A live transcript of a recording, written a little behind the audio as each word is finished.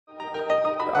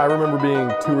I remember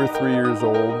being 2 or 3 years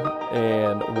old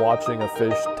and watching a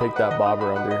fish take that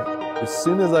bobber under. As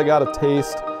soon as I got a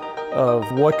taste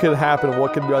of what could happen,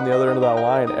 what could be on the other end of that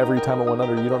line, every time it went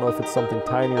under, you don't know if it's something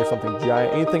tiny or something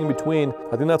giant, anything in between.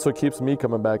 I think that's what keeps me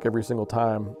coming back every single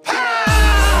time.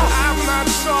 I'm not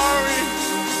sorry.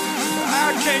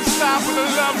 I can't stop with a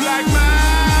love like mine.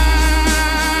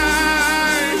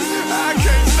 I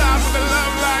can't stop with a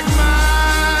love like mine.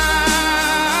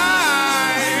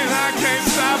 I can't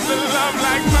stop with a love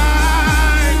like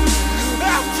mine.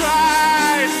 I've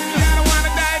tried. I don't want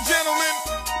to die, gentlemen.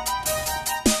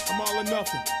 I'm all or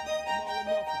nothing.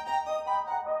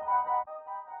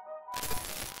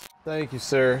 Thank you,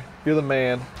 sir. You're the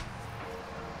man.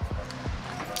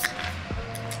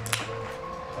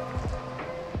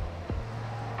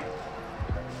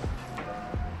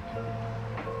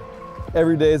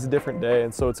 Every day is a different day,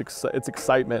 and so it's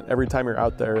excitement every time you're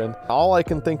out there. And all I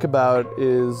can think about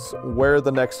is where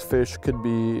the next fish could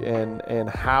be and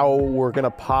how we're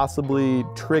gonna possibly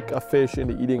trick a fish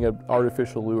into eating an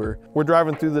artificial lure. We're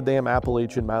driving through the damn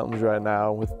Appalachian Mountains right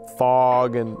now with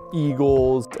fog and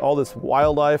eagles, all this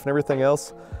wildlife and everything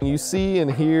else. You see and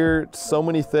hear so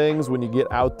many things when you get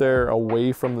out there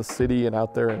away from the city and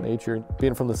out there in nature.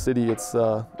 Being from the city, it's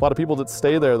a lot of people that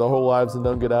stay there their whole lives and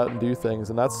don't get out and do things.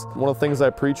 And that's one of the things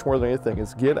I preach more than anything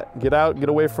is get out, get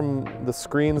away from the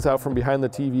screens, out from behind the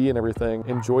TV and everything.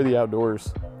 Enjoy the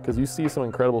outdoors, because you see some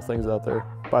incredible things out there.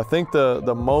 But I think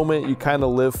the moment you kind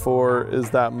of live for is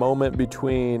that moment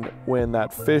between when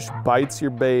that fish bites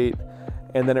your bait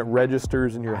and then it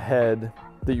registers in your head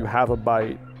that you have a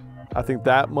bite. I think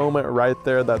that moment right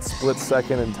there, that split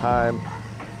second in time,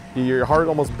 your heart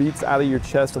almost beats out of your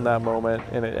chest in that moment,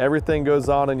 and everything goes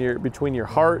on in between your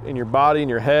heart and your body and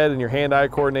your head and your hand-eye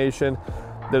coordination,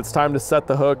 that it's time to set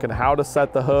the hook and how to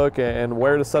set the hook and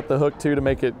where to set the hook to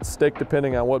make it stick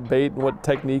depending on what bait and what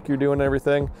technique you're doing and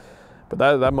everything. But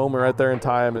that moment right there in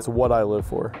time is what I live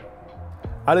for.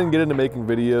 I didn't get into making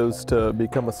videos to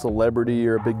become a celebrity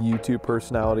or a big YouTube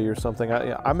personality or something.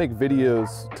 I make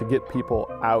videos to get people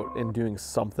out and doing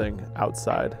something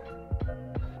outside.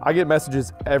 I get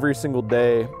messages every single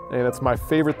day, and it's my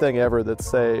favorite thing ever, that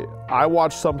say, I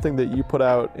watched something that you put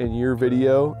out in your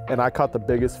video and I caught the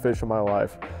biggest fish of my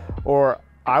life. Or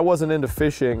I wasn't into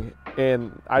fishing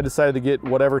and I decided to get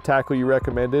whatever tackle you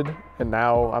recommended, and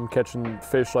now I'm catching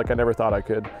fish like I never thought I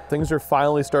could. Things are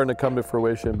finally starting to come to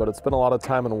fruition, but it's been a lot of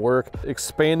time and work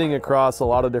expanding across a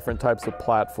lot of different types of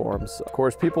platforms. Of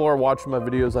course, people are watching my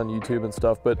videos on YouTube and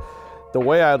stuff, but the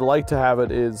way I'd like to have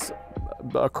it is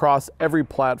across every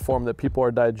platform that people are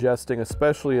digesting,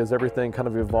 especially as everything kind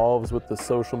of evolves with the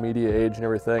social media age and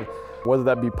everything, whether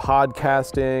that be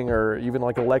podcasting or even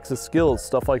like Alexa skills,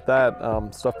 stuff like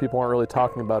that, stuff people aren't really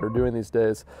talking about or doing these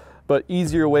days. But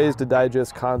easier ways to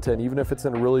digest content, even if it's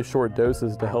in really short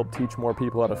doses, to help teach more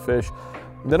people how to fish.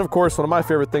 And then of course, one of my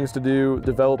favorite things to do,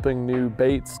 developing new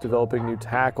baits, developing new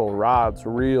tackle, rods,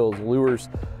 reels, lures,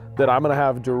 that I'm gonna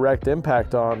have direct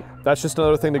impact on. That's just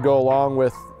another thing to go along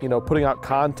with, putting out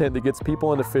content that gets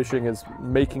people into fishing, is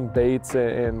making baits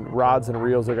and rods and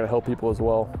reels that are gonna help people as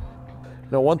well.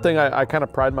 One thing I kind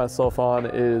of pride myself on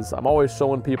is I'm always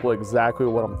showing people exactly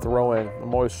what I'm throwing.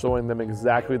 I'm always showing them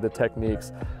exactly the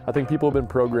techniques. I think people have been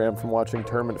programmed from watching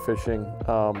tournament fishing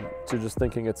to just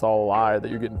thinking it's all a lie, that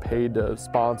you're getting paid to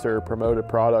sponsor or promote a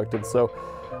product. And so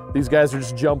these guys are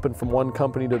just jumping from one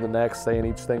company to the next, saying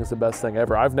each thing's the best thing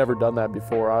ever. I've never done that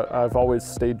before. I've always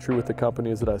stayed true with the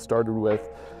companies that I started with.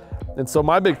 And so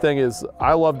my big thing is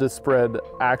I love to spread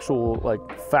actual,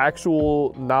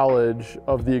 factual knowledge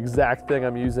of the exact thing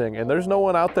I'm using. And there's no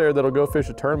one out there that'll go fish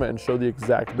a tournament and show the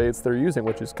exact baits they're using,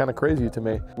 which is kind of crazy to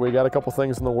me. We got a couple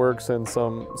things in the works and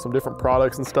some different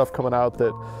products and stuff coming out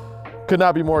that could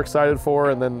not be more excited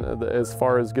for. And then as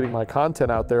far as getting my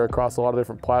content out there across a lot of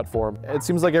different platforms, it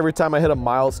seems like every time I hit a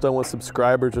milestone with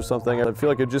subscribers or something, I feel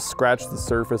like I just scratched the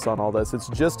surface on all this. It's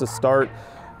just a start.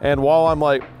 And while I'm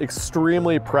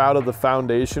extremely proud of the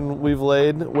foundation we've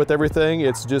laid with everything,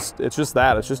 it's just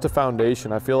that, it's just a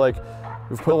foundation. I feel like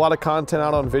we've put a lot of content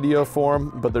out on video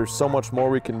form, but there's so much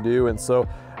more we can do. And so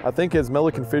I think as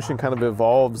Milliken Fishing kind of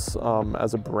evolves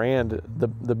as a brand,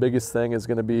 the biggest thing is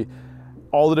gonna be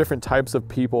all the different types of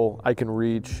people I can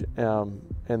reach, and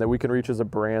that we can reach as a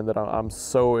brand that I'm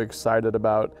so excited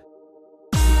about.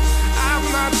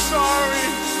 I'm not sorry.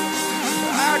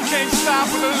 I can't stop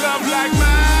with a love like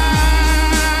mine.